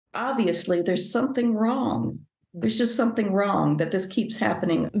Obviously, there's something wrong. There's just something wrong that this keeps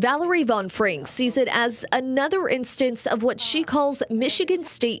happening. Valerie Von Frank sees it as another instance of what she calls Michigan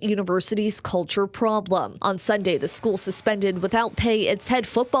State University's culture problem. On Sunday, the school suspended without pay its head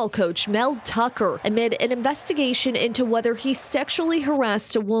football coach, Mel Tucker, amid an investigation into whether he sexually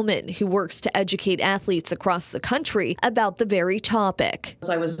harassed a woman who works to educate athletes across the country about the very topic.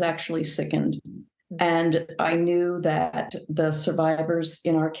 I was actually sickened, and I knew that the survivors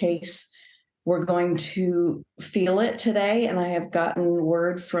in our case were going to feel it today, and I have gotten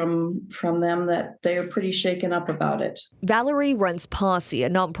word from them that they are pretty shaken up about it. Valerie runs Posse, a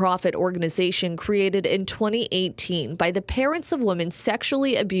nonprofit organization created in 2018 by the parents of women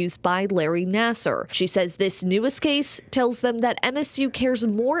sexually abused by Larry Nassar. She says this newest case tells them that MSU cares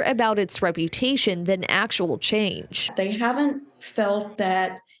more about its reputation than actual change. They haven't felt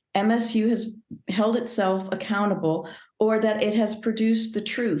that MSU has held itself accountable or that it has produced the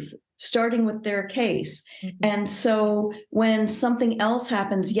truth, starting with their case. And so when something else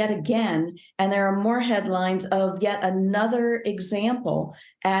happens yet again, and there are more headlines of yet another example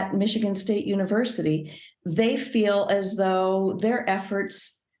at Michigan State University, they feel as though their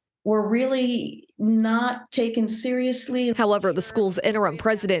efforts were really not taken seriously. However, the school's interim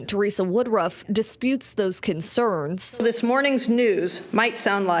president, Teresa Woodruff, disputes those concerns. This morning's news might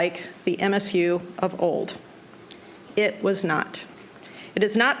sound like the MSU of old. It was not. It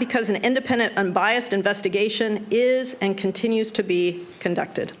is not, because an independent, unbiased investigation is and continues to be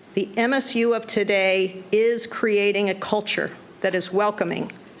conducted. The MSU of today is creating a culture that is welcoming,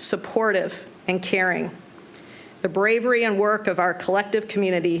 supportive, and caring. The bravery and work of our collective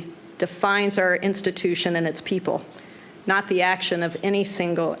community defines our institution and its people, not the action of any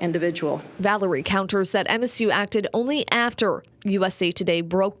single individual. Valerie counters that MSU acted only after USA Today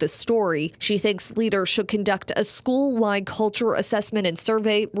broke the story. She thinks leaders should conduct a school-wide culture assessment and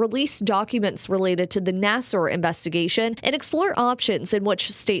survey, release documents related to the Nassar investigation, and explore options in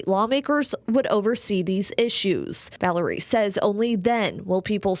which state lawmakers would oversee these issues. Valerie says only then will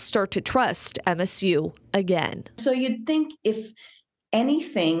people start to trust MSU again. So you'd think, if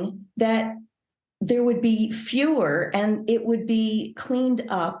anything, that there would be fewer and it would be cleaned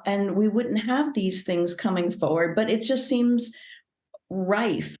up and we wouldn't have these things coming forward, but it just seems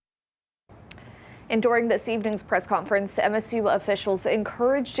rife. And during this evening's press conference, MSU officials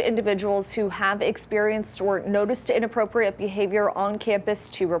encouraged individuals who have experienced or noticed inappropriate behavior on campus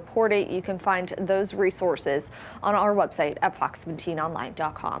to report it. You can find those resources on our website at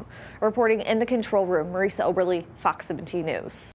fox17online.com. Reporting in the control room, Marisa Oberly, Fox 17 News.